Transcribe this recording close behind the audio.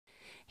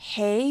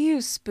Hey,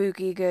 you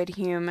spooky good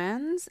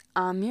humans.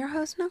 I'm your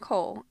host,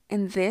 Nicole,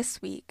 and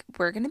this week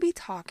we're going to be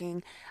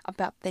talking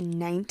about the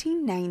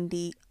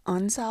 1990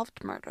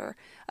 unsolved murder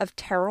of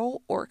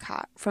Teryl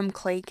Orcutt from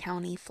Clay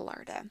County,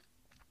 Florida.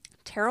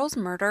 Teryl's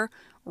murder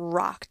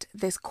rocked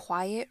this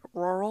quiet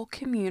rural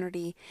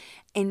community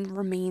and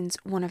remains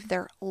one of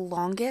their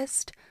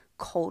longest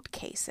cold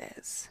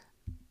cases.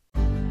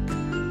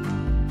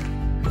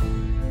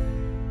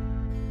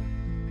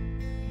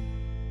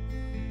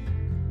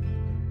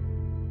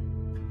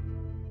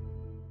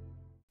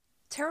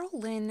 Teryl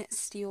Lynn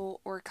Steele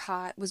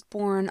Orcutt was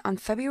born on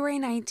February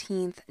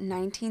 19th,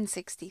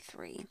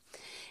 1963,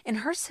 and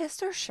her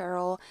sister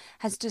Cheryl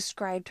has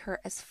described her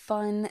as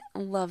fun,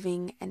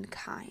 loving, and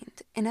kind.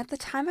 And at the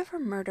time of her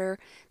murder,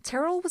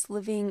 Teryl was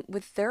living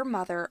with their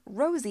mother,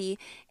 Rosie,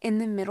 in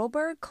the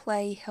Middleburg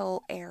Clay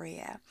Hill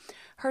area.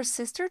 Her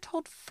sister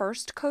told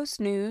First Coast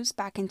News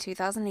back in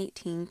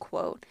 2018,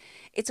 quote,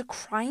 "It's a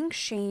crying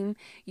shame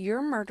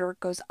your murder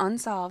goes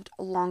unsolved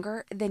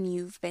longer than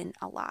you've been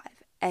alive."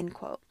 End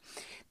quote.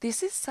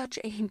 This is such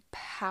a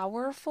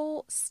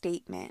powerful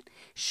statement.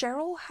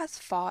 Cheryl has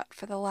fought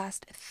for the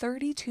last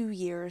 32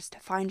 years to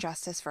find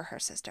justice for her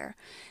sister.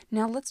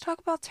 Now let's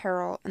talk about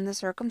Teryl and the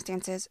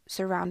circumstances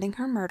surrounding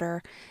her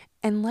murder,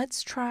 and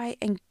let's try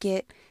and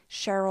get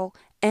Cheryl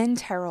and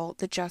Teryl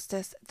the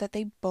justice that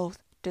they both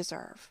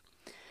deserve.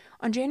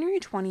 On January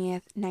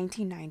 20th,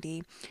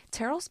 1990,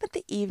 Teryl spent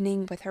the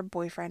evening with her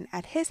boyfriend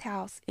at his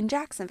house in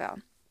Jacksonville.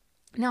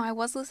 Now, I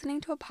was listening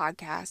to a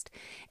podcast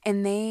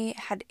and they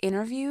had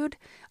interviewed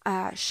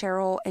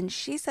Cheryl, and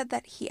she said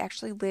that he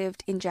actually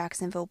lived in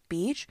Jacksonville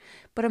Beach,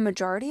 but a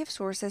majority of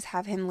sources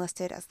have him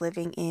listed as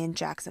living in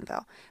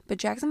Jacksonville. But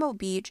Jacksonville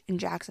Beach and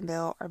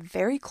Jacksonville are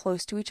very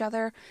close to each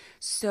other,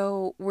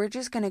 so we're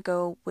just going to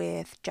go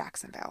with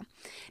Jacksonville.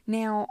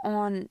 Now,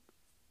 on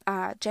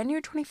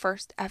January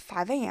 21st at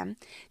 5 a.m.,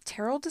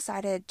 Teryl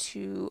decided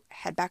to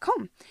head back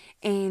home,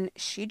 and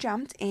she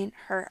jumped in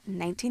her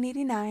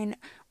 1989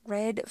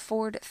 red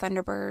Ford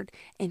Thunderbird,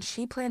 and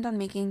she planned on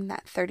making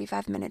that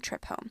 35-minute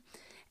trip home.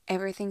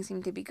 Everything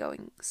seemed to be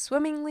going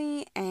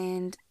swimmingly,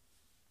 and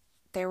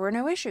there were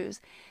no issues.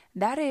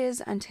 That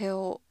is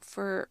until,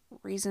 for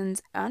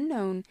reasons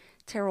unknown,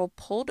 Teryl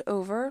pulled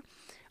over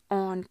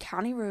on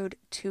County Road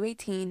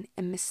 218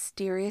 and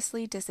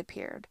mysteriously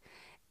disappeared.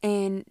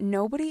 And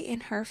nobody in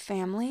her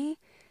family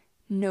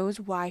knows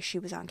why she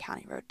was on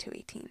County Road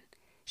 218.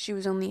 She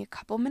was only a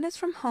couple minutes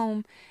from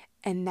home,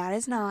 and that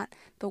is not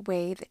the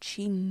way that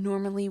she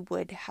normally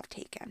would have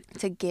taken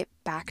to get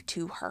back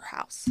to her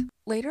house.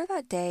 Later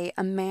that day,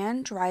 a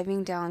man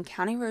driving down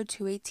County Road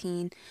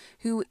 218,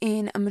 who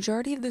in a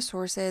majority of the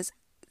sources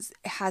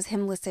has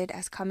him listed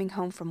as coming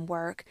home from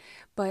work,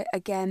 but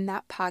again,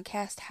 that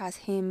podcast has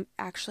him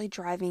actually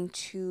driving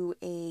to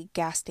a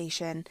gas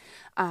station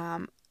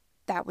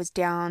that was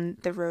down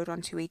the road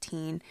on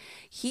 218.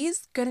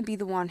 He's going to be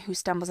the one who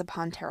stumbles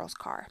upon Teryl's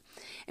car.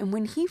 And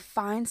when he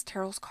finds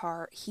Teryl's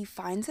car, he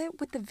finds it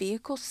with the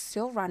vehicle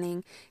still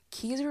running,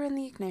 keys are in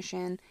the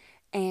ignition,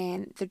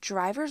 and the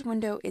driver's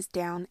window is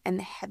down and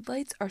the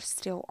headlights are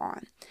still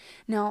on.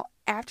 Now,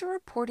 after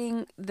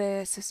reporting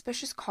the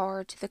suspicious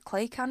car to the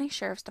Clay County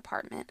Sheriff's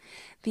Department,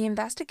 the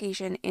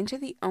investigation into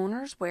the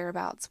owner's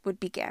whereabouts would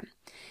begin.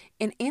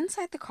 And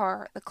inside the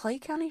car, the Clay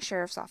County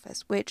Sheriff's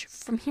Office, which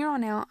from here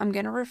on out I'm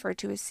going to refer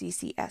to as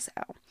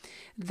CCSO,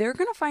 they're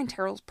going to find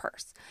Teryl's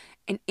purse.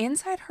 And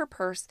inside her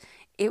purse,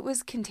 it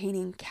was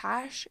containing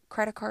cash,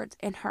 credit cards,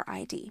 and her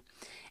ID.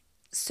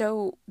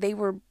 So they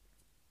were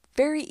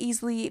very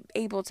easily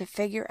able to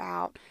figure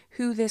out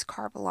who this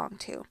car belonged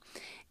to.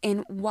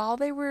 And while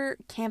they were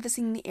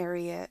canvassing the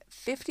area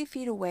 50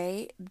 feet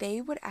away,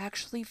 they would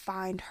actually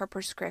find her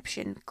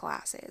prescription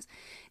glasses.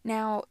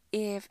 Now,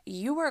 if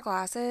you wear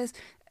glasses,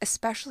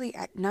 especially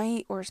at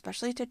night or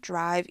especially to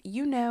drive,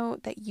 you know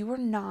that you are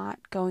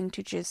not going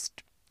to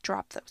just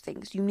drop those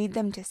things. You need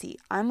them to see.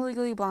 I'm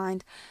legally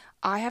blind.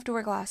 I have to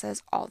wear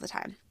glasses all the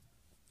time.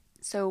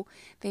 So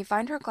they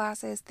find her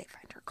glasses, they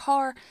find her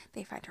car,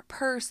 they find her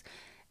purse.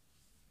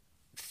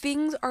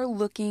 Things are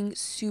looking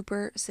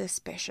super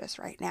suspicious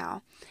right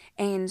now.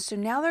 And so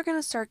now they're going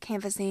to start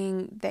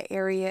canvassing the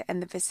area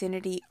and the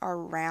vicinity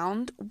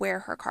around where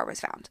her car was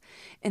found.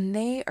 And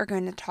they are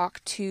going to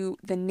talk to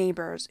the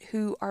neighbors,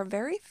 who are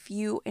very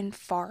few and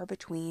far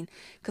between.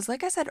 Because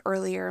like I said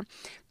earlier,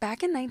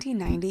 back in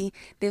 1990,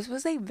 this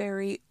was a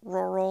very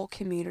rural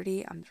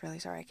community. I'm really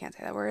sorry I can't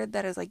say that word.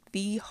 That is like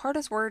the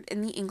hardest word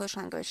in the English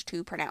language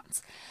to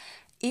pronounce.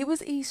 It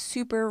was a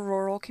super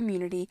rural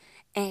community,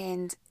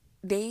 and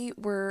they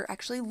were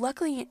actually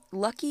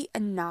lucky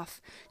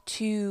enough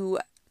to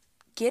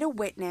get a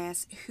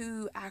witness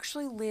who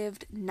actually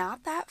lived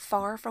not that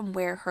far from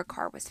where her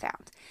car was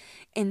found.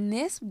 And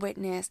this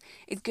witness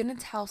is going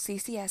to tell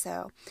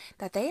CCSO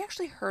that they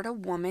actually heard a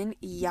woman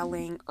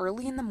yelling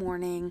early in the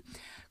morning,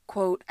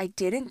 quote, "I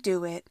didn't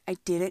do it, I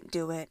didn't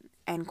do it,"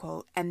 end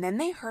quote. And then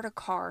they heard a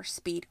car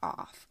speed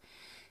off.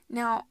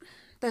 Now,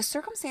 The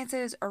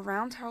circumstances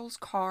around Terrell's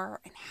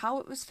car and how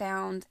it was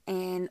found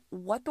and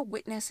what the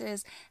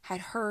witnesses had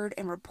heard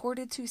and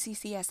reported to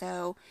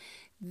CCSO,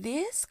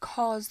 this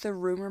caused the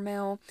rumor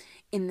mill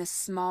in the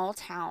small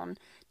town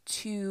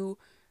to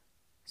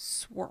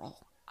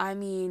swirl. I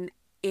mean,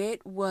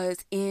 it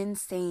was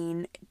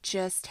insane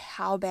just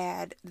how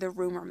bad the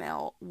rumor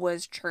mill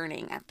was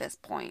churning at this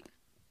point.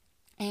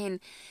 And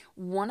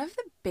one of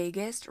the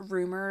biggest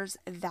rumors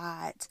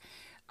that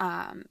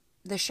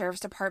the sheriff's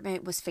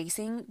department was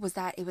facing was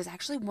that it was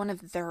actually one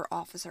of their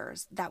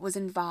officers that was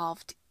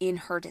involved in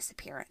her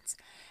disappearance.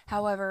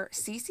 However,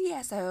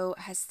 CCSO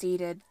has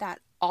stated that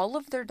all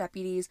of their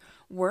deputies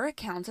were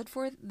accounted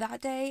for that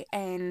day,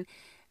 and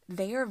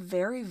they are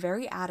very,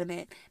 very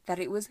adamant that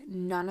it was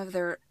none of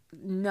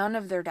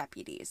their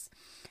deputies.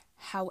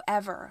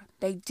 However,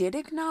 they did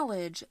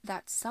acknowledge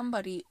that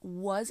somebody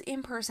was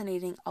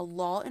impersonating a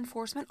law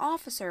enforcement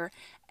officer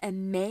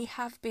and may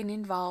have been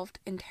involved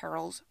in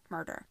Terrell's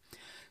murder.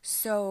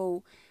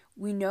 So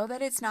we know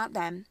that it's not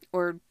them,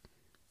 or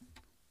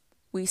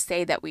we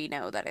say that we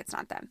know that it's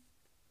not them.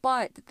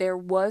 But there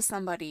was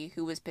somebody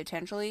who was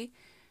potentially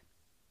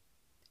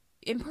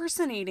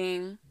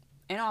impersonating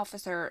an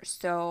officer.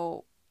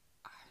 So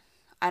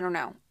I don't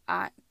know.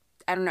 I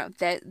don't know.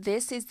 That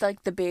this is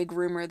like the big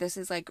rumor. This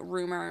is like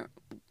rumor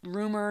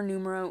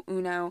numero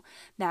uno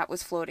that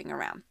was floating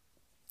around.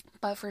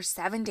 But for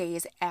 7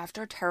 days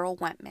after Teryl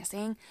went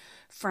missing,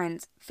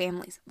 friends,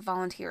 families,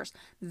 volunteers,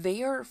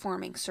 they are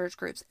forming search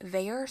groups.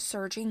 They are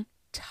searching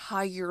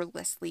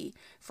tirelessly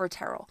for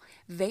Teryl.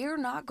 They are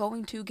not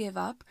going to give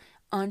up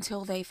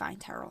until they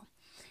find Teryl.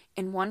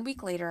 And 1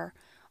 week later,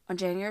 on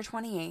January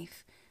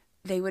 28th,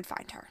 they would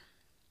find her.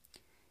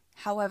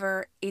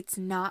 However, it's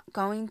not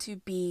going to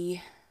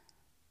be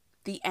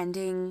the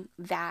ending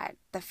that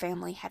the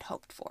family had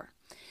hoped for.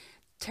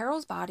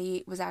 Terrell's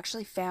body was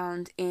actually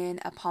found in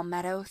a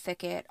palmetto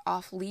thicket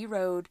off Lee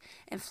Road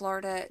in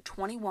Florida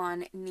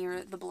 21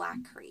 near the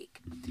Black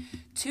Creek.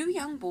 2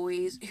 young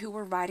boys who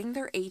were riding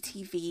their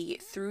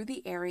ATV through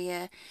the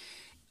area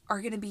are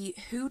going to be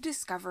who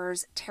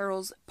discovers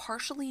Terrell's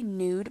partially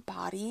nude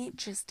body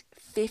just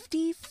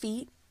 50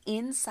 feet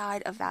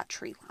inside of that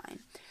tree line.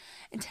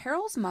 And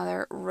Terrell's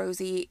mother,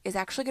 Rosie, is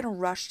actually going to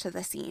rush to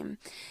the scene,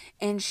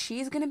 and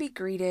she's going to be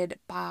greeted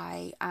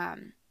by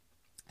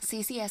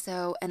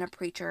CCSO and a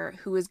preacher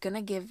who is going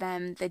to give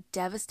them the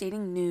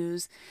devastating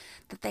news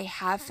that they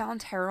have found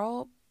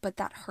Teryl, but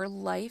that her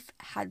life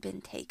had been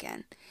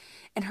taken.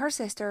 And her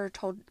sister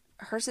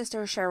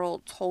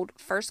Cheryl told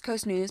First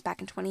Coast News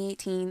back in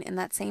 2018 in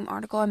that same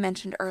article I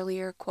mentioned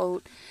earlier,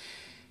 quote,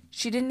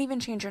 "She didn't even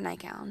change her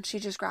nightgown. She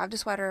just grabbed a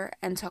sweater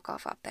and took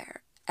off up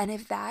there." And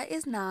if that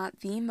is not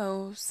the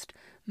most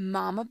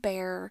mama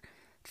bear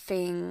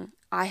thing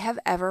I have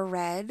ever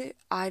read,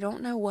 I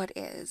don't know what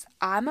is.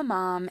 I'm a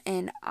mom,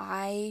 and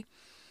I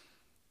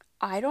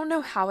don't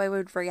know how I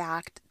would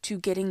react to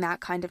getting that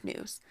kind of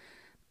news.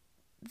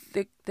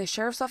 The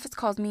sheriff's office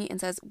calls me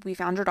and says, "We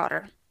found your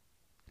daughter."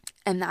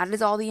 And that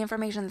is all the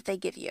information that they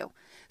give you.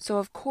 So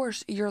of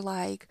course you're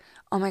like,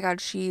 "Oh my God,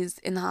 she's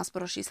in the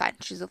hospital. She's fine.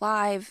 She's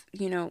alive.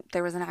 You know,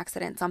 there was an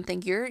accident,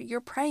 something." You're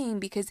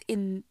praying, because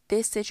in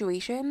this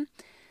situation,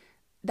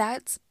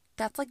 that's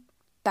like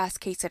best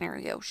case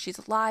scenario. She's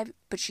alive,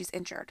 but she's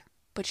injured,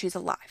 but she's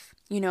alive.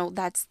 You know,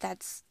 that's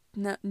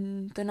the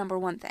number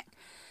one thing.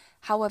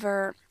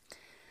 However,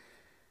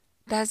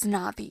 that is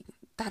not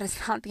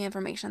the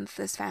information that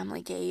this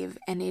family gave,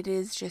 and it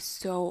is just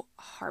so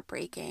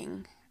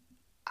heartbreaking.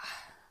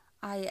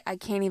 I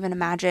can't even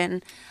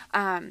imagine.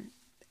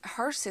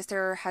 Her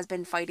sister has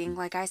been fighting,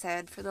 like I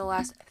said, for the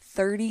last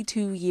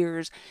 32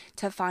 years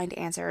to find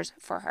answers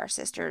for her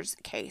sister's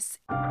case.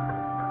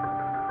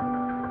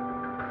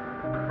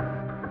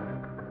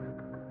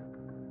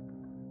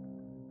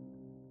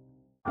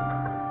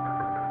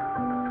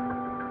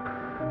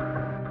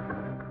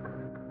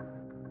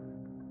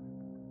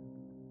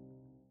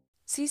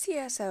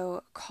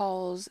 CCSO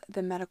calls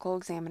the medical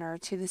examiner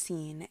to the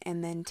scene,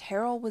 and then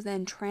Teryl was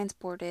then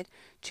transported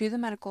to the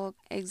medical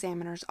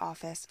examiner's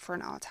office for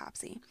an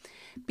autopsy.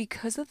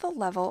 Because of the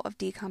level of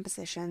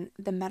decomposition,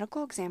 the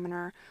medical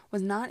examiner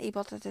was not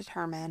able to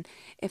determine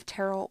if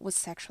Teryl was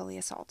sexually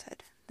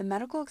assaulted. The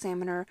medical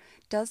examiner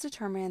does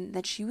determine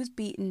that she was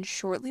beaten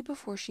shortly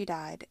before she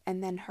died,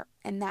 and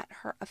that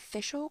her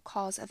official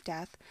cause of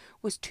death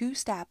was 2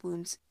 stab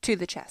wounds to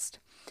the chest.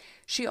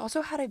 She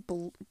also had a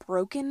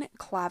broken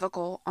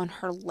clavicle on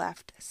her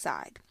left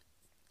side.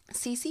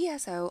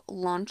 CCSO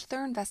launched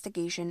their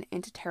investigation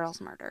into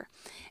Terrell's murder,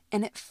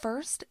 and at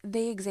first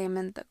they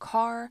examined the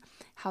car,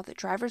 how the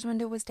driver's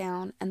window was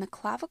down, and the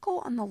clavicle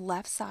on the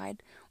left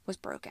side was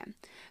broken.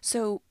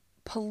 So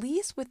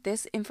police, with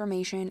this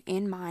information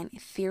in mind,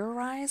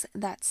 theorize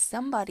that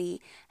somebody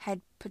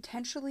had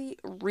potentially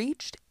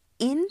reached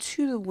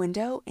into the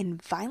window and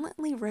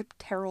violently ripped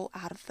Teryl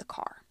out of the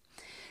car.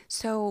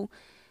 So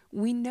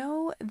we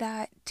know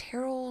that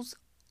Terrell's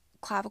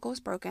clavicle was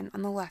broken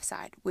on the left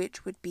side,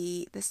 which would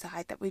be the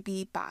side that would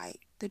be by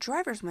the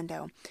driver's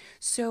window.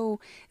 So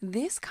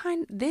this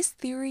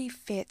theory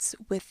fits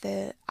with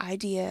the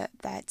idea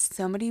that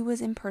somebody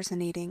was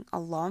impersonating a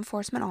law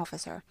enforcement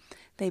officer.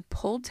 They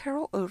pulled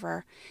Teryl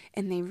over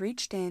and they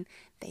reached in,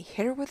 they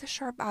hit her with a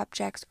sharp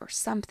object or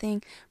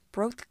something,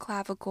 broke the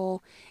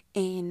clavicle,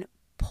 and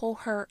pull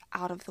her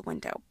out of the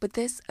window. But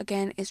this,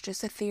 again, is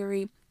just a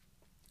theory,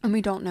 and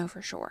we don't know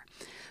for sure.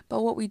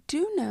 But what we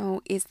do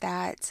know is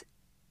that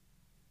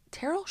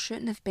Teryl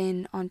shouldn't have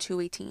been on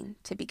 218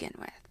 to begin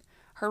with.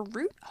 Her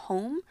route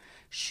home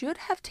should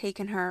have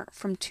taken her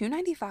from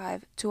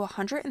 295 to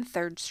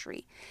 103rd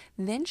Street.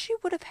 Then she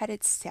would have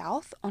headed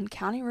south on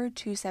County Road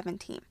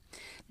 217.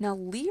 Now,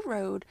 Lee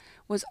Road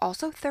was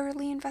also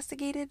thoroughly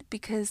investigated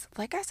because,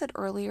 like I said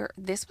earlier,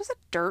 this was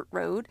a dirt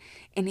road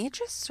and it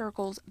just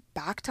circles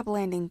back to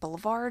Blanding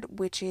Boulevard,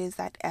 which is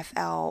at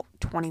FL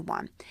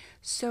 21.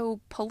 So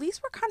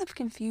police were kind of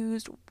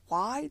confused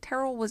why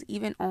Teryl was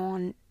even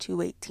on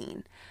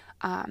 218.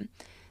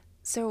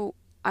 So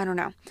I don't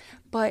know.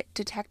 But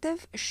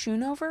Detective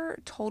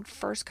Schoonover told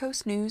First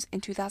Coast News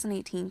in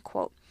 2018,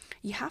 quote,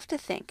 "You have to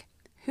think,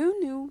 who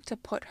knew to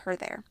put her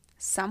there?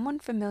 Someone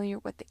familiar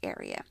with the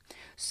area."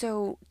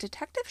 So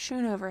Detective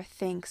Schoonover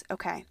thinks,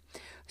 okay,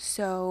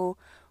 so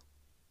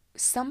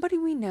somebody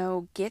we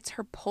know gets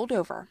her pulled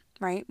over,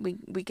 right? We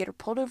get her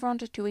pulled over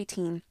onto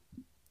 218,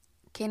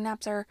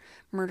 kidnaps her,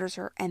 murders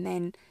her, and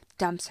then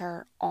dumps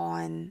her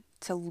on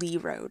to Lee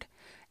Road.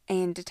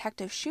 And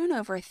Detective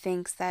Schoonover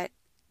thinks that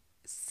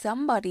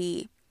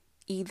somebody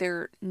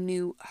either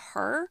knew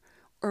her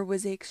or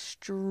was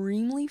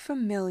extremely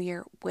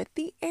familiar with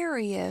the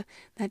area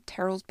that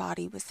Teryl's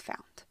body was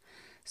found.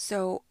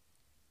 So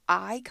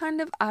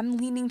I'm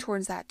leaning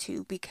towards that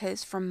too,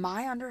 because from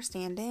my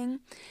understanding,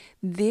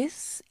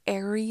 this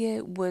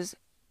area was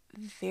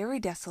very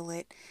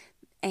desolate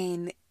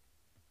and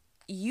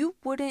you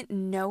wouldn't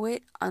know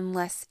it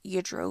unless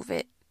you drove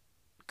it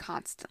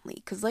constantly.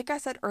 Because like I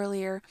said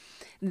earlier,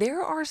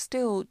 there are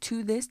still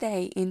to this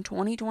day in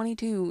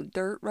 2022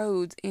 dirt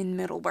roads in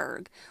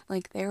Middleburg.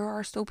 Like there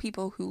are still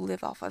people who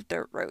live off of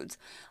dirt roads.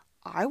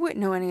 I wouldn't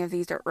know any of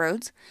these dirt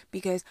roads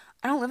because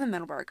I don't live in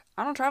Middleburg.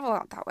 I don't travel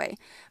out that way.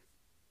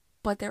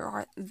 But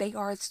they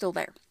are still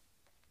there.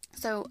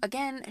 So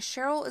again,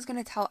 Cheryl is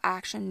going to tell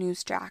Action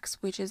News Jax,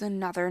 which is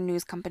another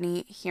news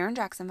company here in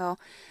Jacksonville,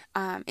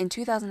 in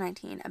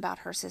 2019 about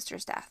her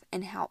sister's death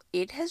and how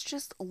it has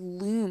just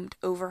loomed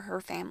over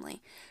her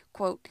family.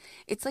 Quote,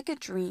 "It's like a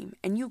dream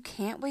and you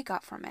can't wake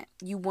up from it.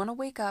 You want to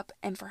wake up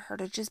and for her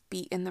to just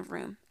be in the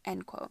room."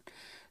 End quote.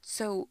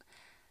 So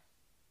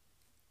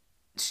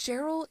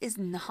Cheryl is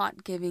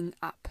not giving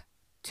up.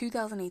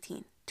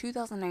 2018,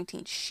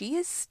 2019, she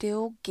is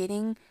still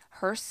getting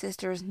her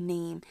sister's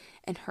name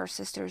and her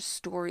sister's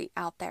story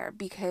out there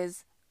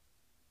because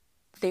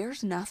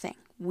there's nothing.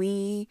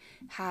 We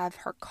have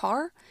her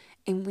car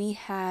and we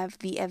have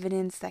the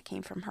evidence that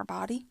came from her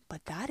body,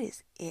 but that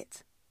is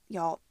it.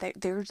 Y'all,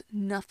 there's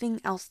nothing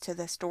else to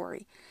this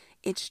story.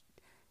 It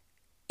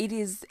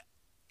is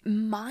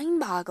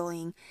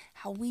mind-boggling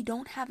how we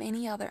don't have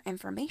any other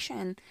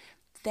information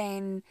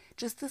than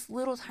just this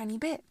little tiny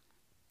bit.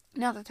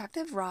 Now,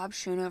 Detective Rob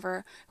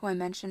Schoonover, who I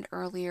mentioned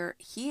earlier,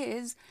 he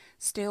is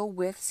still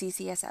with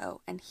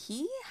CCSO, and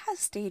he has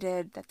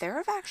stated that there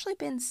have actually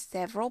been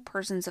several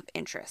persons of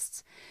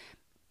interest.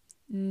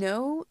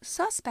 No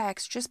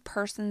suspects, just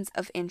persons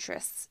of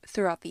interest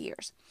throughout the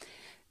years.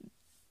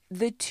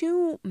 The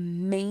two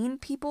main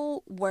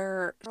people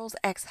were Cheryl's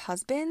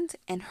ex-husband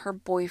and her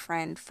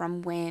boyfriend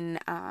from when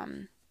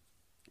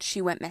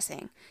she went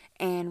missing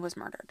and was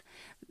murdered.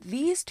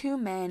 These two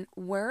men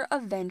were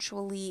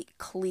eventually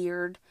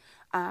cleared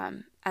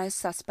as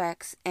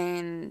suspects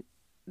and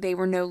they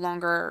were no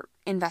longer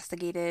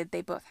investigated.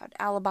 They both had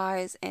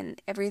alibis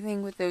and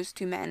everything with those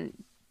two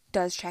men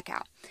does check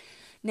out.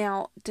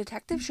 Now,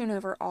 Detective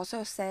Schoonover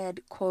also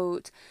said,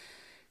 quote,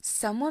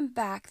 "Someone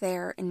back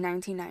there in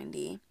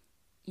 1990,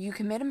 you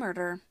commit a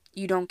murder,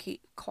 you don't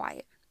keep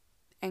quiet,"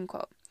 end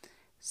quote.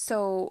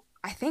 So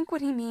I think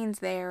what he means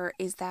there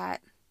is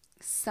that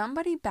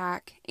somebody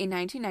back in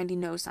 1990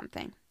 knows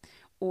something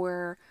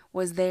or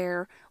was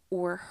there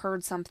or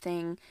heard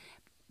something,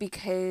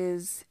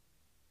 because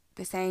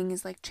the saying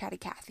is like chatty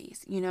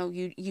Cathy's. You know,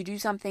 you do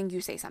something,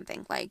 you say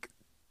something. Like,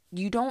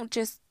 you don't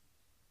just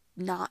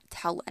not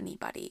tell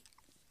anybody.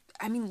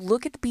 I mean,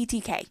 look at the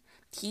BTK.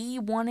 He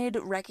wanted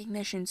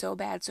recognition so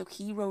bad, so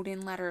he wrote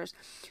in letters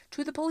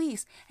to the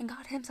police and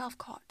got himself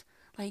caught.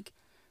 Like,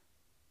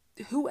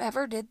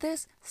 whoever did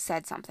this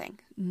said something.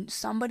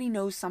 Somebody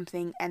knows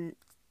something and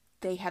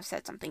they have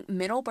said something.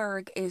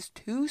 Middleburg is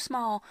too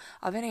small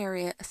of an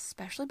area,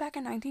 especially back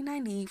in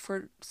 1990,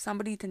 for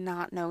somebody to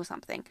not know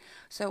something.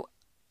 So,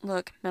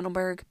 look,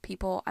 Middleburg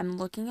people, I'm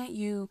looking at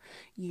you.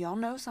 Y'all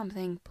know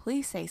something.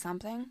 Please say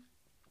something.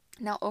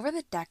 Now, over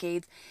the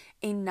decades,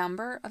 a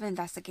number of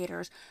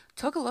investigators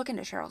took a look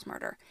into Cheryl's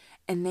murder,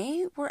 and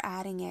they were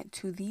adding it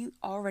to the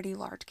already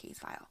large case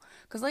file.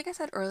 Because like I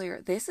said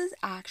earlier, this is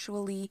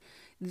actually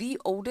the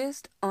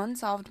oldest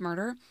unsolved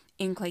murder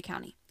in Clay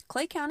County.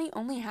 Clay County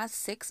only has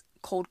 6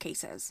 cold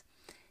cases.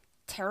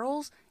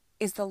 Terrell's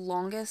is the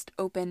longest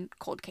open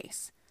cold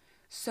case.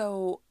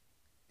 So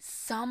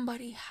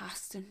somebody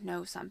has to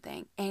know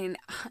something. And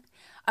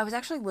I was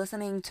actually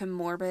listening to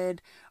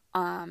Morbid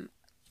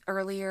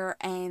earlier,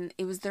 and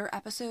it was their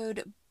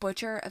episode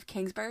Butcher of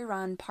Kingsbury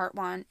Run Part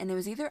 1, and it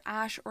was either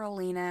Ash or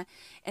Alina,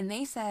 and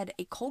they said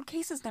a cold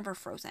case is never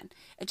frozen.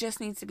 It just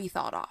needs to be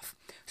thawed off.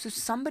 So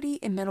somebody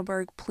in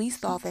Middleburg, please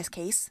thaw this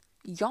case.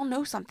 Y'all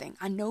know something.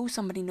 I know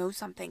somebody knows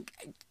something.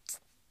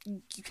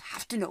 You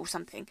have to know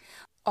something.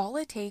 All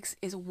it takes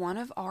is one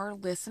of our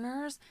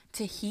listeners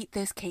to heat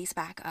this case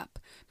back up,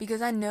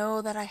 because I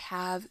know that I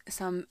have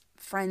some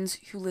friends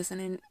who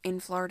listen in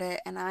Florida,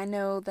 and I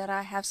know that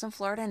I have some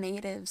Florida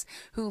natives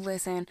who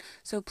listen.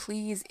 So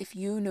please, if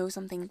you know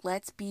something,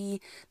 let's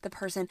be the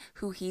person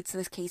who heats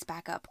this case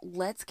back up.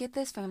 Let's get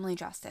this family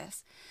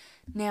justice.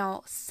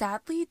 Now,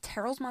 sadly,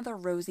 Terrell's mother,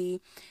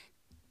 Rosie,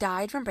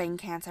 died from brain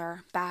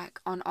cancer back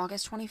on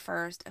August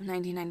 21st of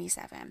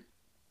 1997.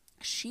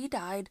 She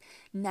died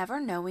never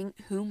knowing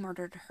who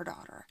murdered her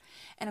daughter.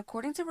 And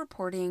according to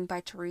reporting by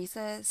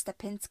Teresa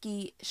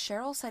Stepinski,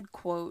 Cheryl said,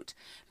 quote,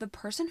 "The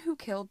person who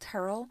killed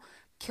Teryl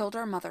killed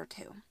our mother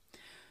too."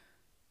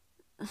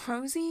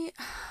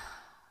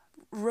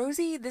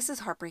 Rosie, this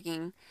is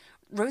heartbreaking.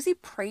 Rosie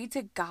prayed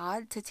to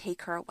God to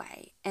take her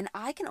away. And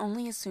I can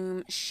only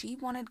assume she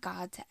wanted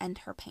God to end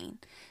her pain,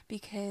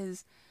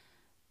 because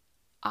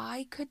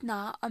I could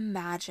not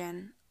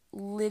imagine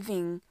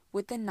living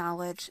with the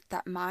knowledge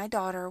that my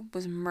daughter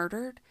was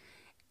murdered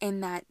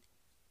and that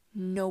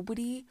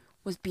nobody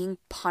was being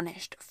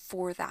punished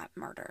for that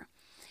murder.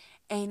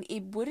 And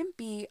it wouldn't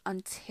be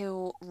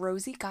until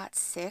Rosie got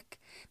sick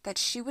that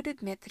she would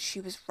admit that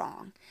she was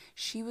wrong.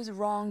 She was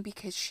wrong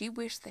because she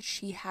wished that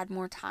she had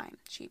more time.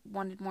 She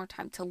wanted more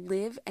time to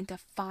live and to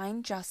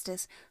find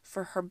justice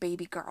for her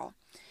baby girl.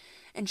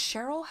 And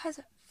Cheryl has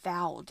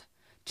vowed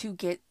to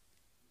get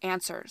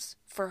answers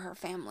for her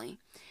family.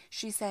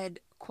 She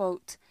said,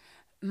 quote,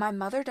 "My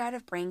mother died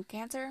of brain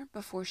cancer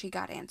before she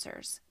got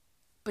answers,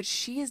 but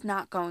she is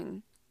not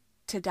going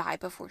to die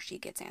before she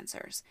gets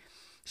answers."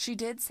 She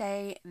did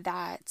say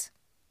that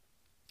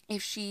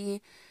if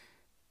she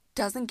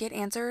doesn't get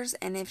answers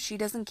and if she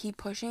doesn't keep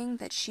pushing,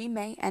 that she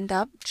may end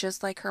up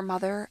just like her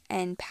mother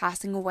and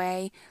passing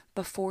away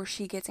before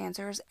she gets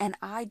answers. And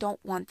I don't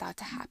want that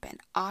to happen.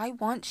 I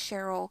want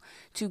Cheryl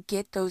to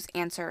get those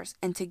answers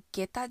and to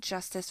get that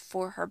justice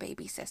for her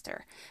baby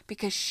sister,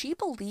 because she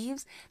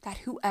believes that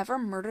whoever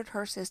murdered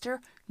her sister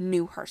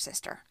knew her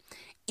sister.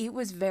 It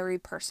was very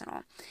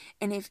personal.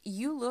 And if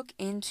you look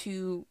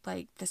into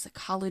like the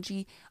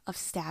psychology of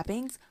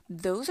stabbings,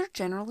 those are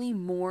generally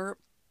more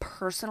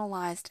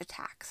personalized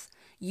attacks.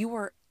 You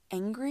are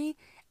angry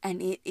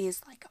and it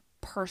is like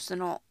a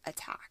personal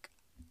attack.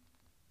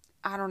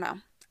 I don't know.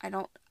 I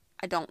don't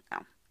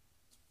know.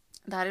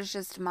 That is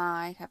just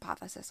my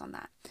hypothesis on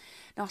that.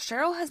 Now,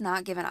 Cheryl has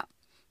not given up,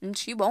 and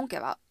she won't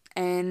give up.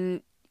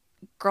 And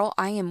girl,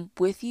 I am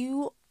with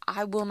you.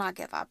 I will not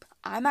give up.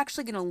 I'm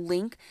actually going to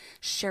link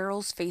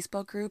Cheryl's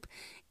Facebook group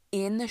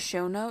in the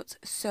show notes.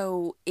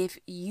 So if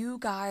you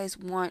guys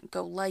want,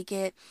 go like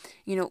it,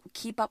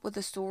 keep up with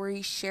the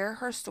story, share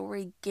her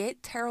story,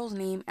 get Teryl's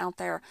name out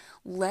there.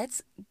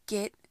 Let's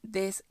get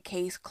this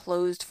case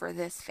closed for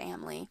this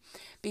family,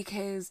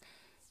 because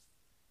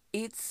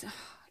it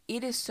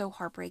is so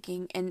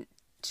heartbreaking. And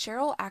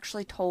Cheryl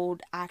actually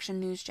told Action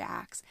News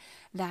Jax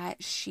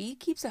that she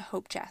keeps a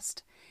hope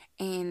chest.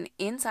 And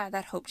inside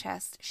that hope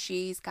chest,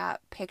 she's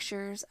got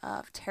pictures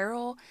of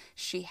Teryl.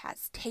 She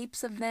has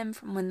tapes of them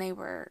from when they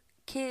were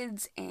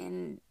kids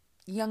and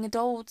young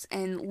adults,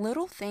 and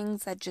little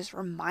things that just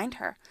remind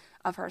her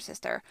of her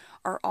sister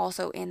are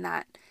also in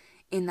that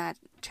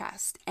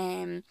chest.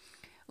 And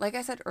like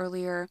I said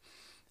earlier,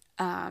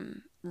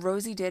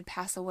 Rosie did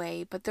pass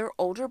away, but their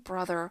older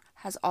brother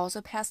has also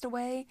passed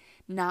away,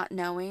 not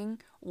knowing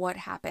what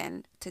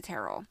happened to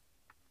Teryl.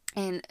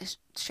 And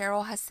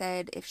Cheryl has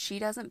said if she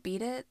doesn't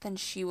beat it, then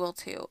she will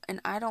too. And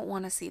I don't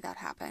want to see that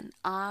happen.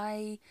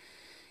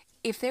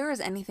 If there is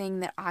anything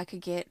that I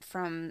could get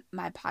from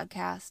my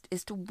podcast,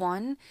 is to,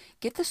 one,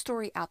 get the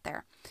story out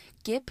there.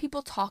 Get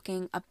people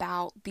talking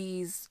about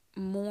these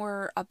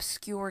more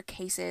obscure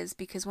cases,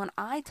 because when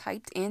I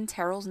typed in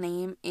Teryl's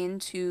name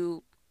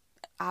into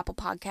Apple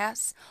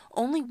Podcasts,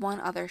 only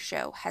one other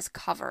show has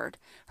covered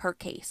her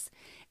case.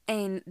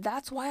 And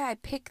that's why I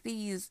pick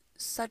these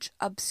such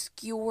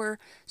obscure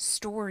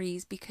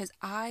stories, because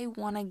I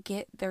want to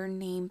get their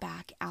name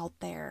back out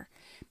there,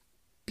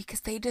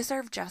 because they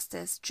deserve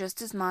justice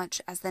just as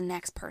much as the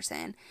next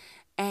person.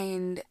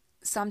 And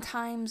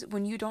sometimes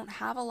when you don't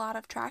have a lot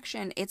of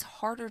traction, it's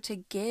harder to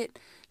get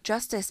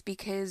justice,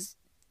 because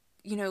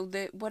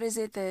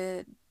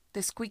the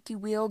squeaky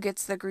wheel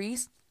gets the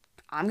grease.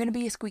 I'm going to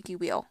be a squeaky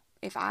wheel.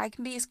 If I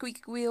can be a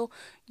squeaky wheel,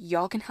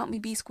 y'all can help me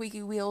be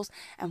squeaky wheels,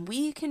 and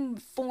we can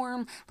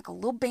form like a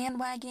little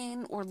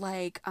bandwagon, or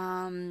like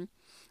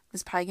this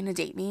is probably gonna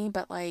date me,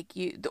 but like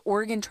the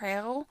Oregon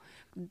Trail,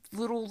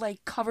 little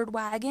like covered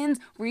wagons.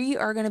 We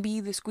are gonna be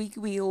the squeaky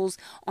wheels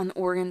on the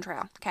Oregon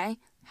Trail, okay?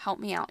 Help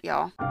me out,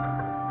 y'all.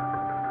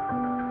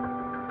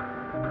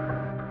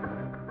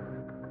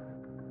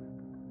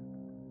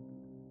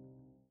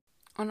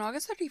 On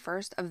August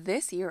 31st of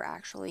this year,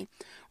 actually,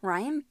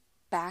 Ryan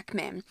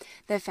Backman,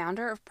 the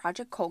founder of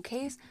Project Cold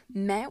Case,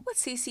 met with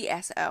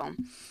CCSO,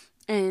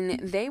 and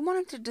they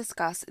wanted to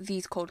discuss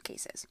these cold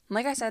cases.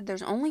 Like I said,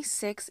 there's only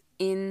 6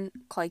 in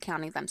Clay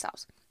County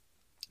themselves.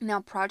 Now,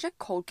 Project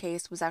Cold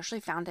Case was actually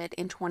founded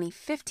in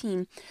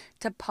 2015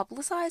 to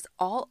publicize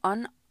all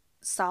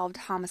unsolved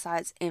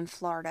homicides in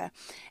Florida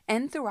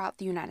and throughout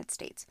the United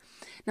States.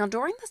 Now,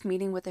 during this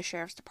meeting with the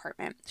Sheriff's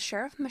Department,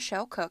 Sheriff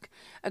Michelle Cook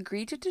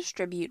agreed to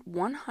distribute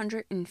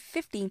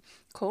 150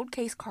 cold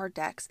case card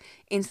decks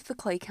into the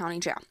Clay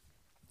County Jail.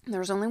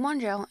 There's only one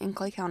jail in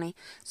Clay County,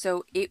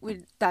 so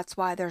that's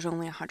why there's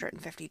only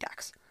 150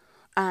 decks.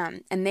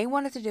 And they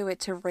wanted to do it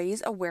to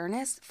raise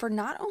awareness for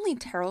not only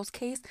Teryl's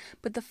case,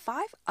 but the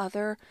 5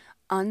 other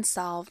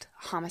unsolved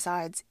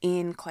homicides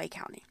in Clay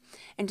County.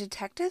 And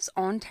detectives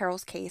on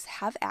Teryl's case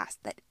have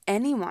asked that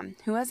anyone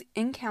who has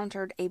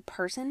encountered a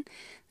person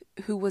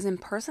who was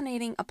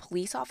impersonating a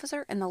police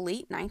officer in the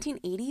late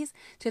 1980s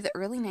to the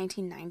early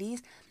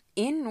 1990s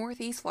in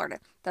Northeast Florida,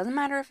 doesn't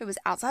matter if it was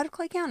outside of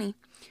Clay County,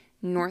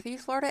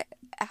 Northeast Florida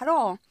at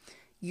all,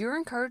 you're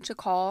encouraged to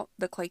call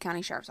the Clay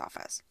County Sheriff's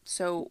Office.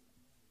 So,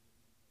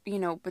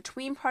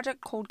 between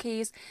Project Cold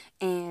Case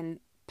and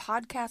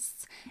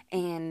podcasts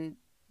and,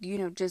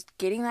 just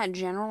getting that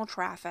general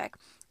traffic,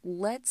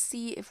 let's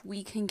see if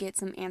we can get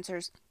some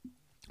answers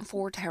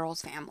for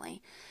Teryl's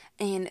family.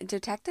 And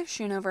Detective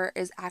Schoonover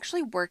is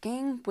actually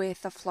working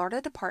with the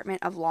Florida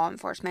Department of Law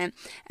Enforcement,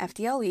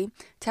 FDLE,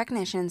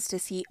 technicians to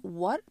see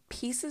what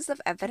pieces of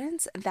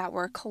evidence that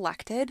were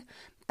collected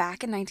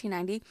back in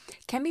 1990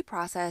 can be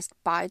processed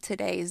by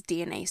today's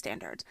DNA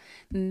standards.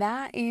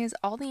 That is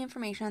all the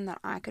information that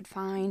I could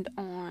find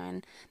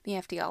on the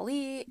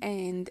FDLE,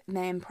 and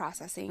then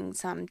processing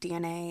some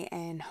DNA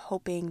and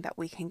hoping that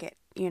we can get,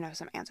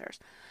 some answers.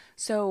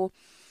 So,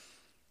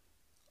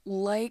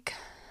 like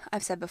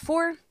I've said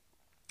before,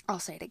 I'll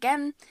say it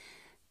again.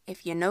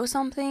 If you know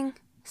something,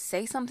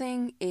 say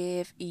something.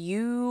 If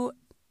you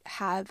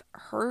have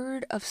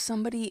heard of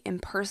somebody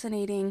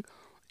impersonating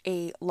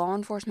a law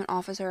enforcement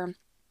officer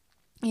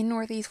in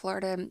Northeast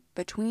Florida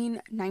between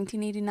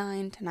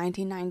 1989 to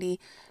 1990,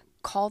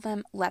 call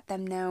them, let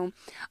them know.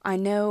 I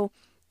know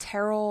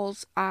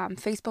Teryl's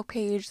Facebook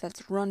page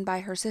that's run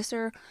by her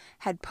sister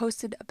had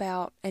posted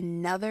about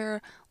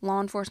another law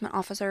enforcement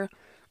officer,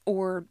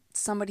 or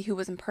somebody who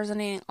was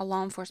impersonating a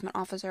law enforcement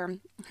officer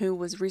who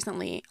was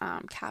recently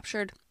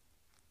captured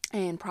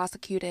and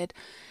prosecuted.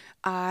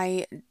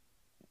 I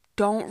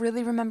don't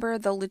really remember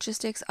the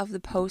logistics of the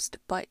post,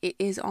 but it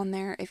is on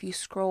there. If you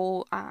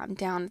scroll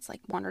down, it's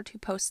like 1 or 2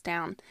 posts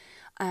down.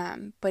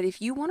 But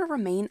if you want to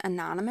remain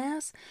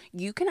anonymous,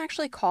 you can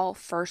actually call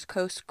First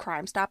Coast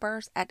Crime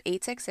Stoppers at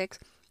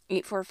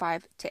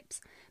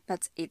 866-845-TIPS.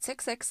 That's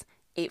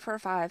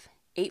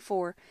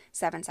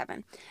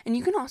 866-845-8477. And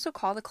you can also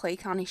call the Clay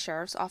County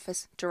Sheriff's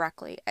Office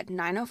directly at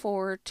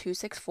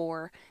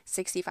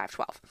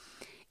 904-264-6512.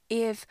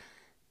 If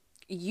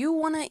you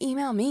want to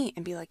email me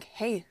and be like,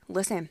 hey,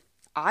 listen,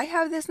 I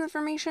have this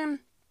information,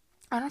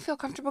 I don't feel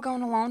comfortable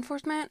going to law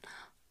enforcement,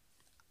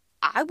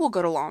 I will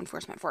go to law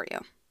enforcement for you.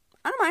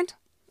 I don't mind.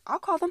 I'll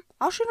call them.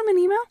 I'll shoot them an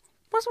email.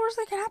 What's the worst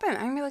that can happen?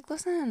 I can be like,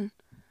 listen,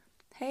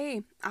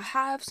 hey, I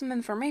have some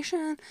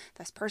information.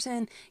 This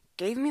person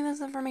gave me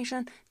this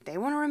information. They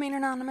want to remain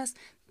anonymous.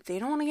 They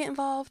don't want to get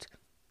involved.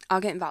 I'll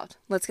get involved.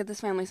 Let's get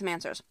this family some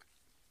answers.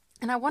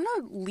 And I want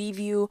to leave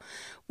you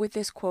with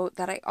this quote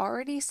that I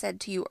already said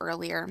to you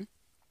earlier,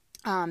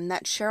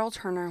 that Cheryl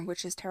Turner,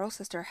 which is Teryl's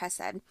sister, has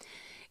said.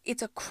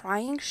 It's a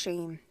crying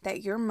shame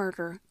that your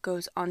murder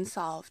goes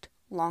unsolved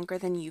longer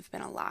than you've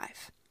been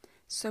alive.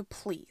 So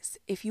please,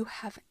 if you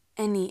have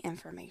any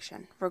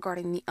information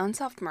regarding the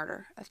unsolved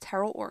murder of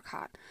Teryl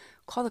Orcutt,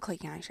 call the Clay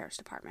County Sheriff's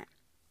Department.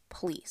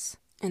 Please.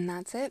 And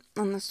that's it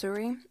on the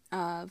story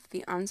of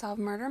the unsolved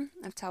murder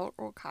of Teryl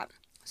Orcutt.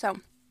 So,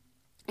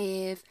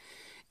 if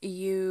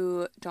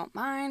you don't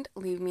mind,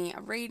 leave me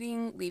a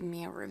rating, leave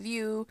me a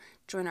review,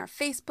 join our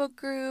Facebook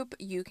group.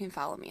 You can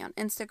follow me on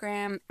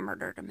Instagram,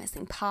 Murdered and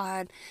Missing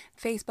Pod.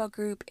 Facebook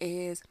group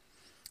is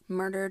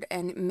Murdered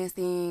and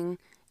Missing,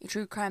 a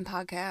true crime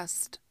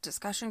podcast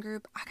discussion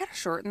group. I gotta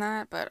shorten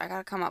that, but I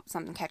gotta come up with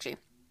something catchy.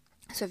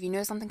 So if you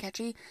know something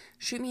catchy,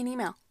 shoot me an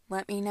email.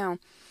 Let me know.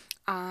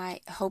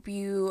 I hope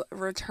you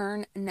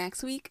return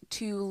next week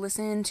to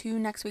listen to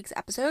next week's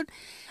episode.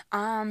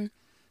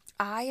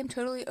 I am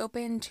totally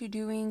open to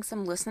doing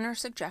some listener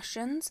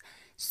suggestions,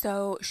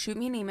 so shoot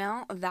me an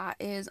email. That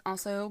is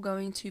also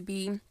going to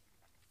be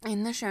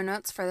in the show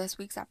notes for this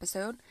week's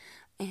episode,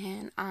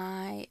 and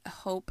I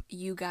hope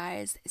you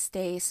guys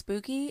stay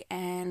spooky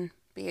and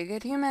be a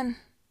good human.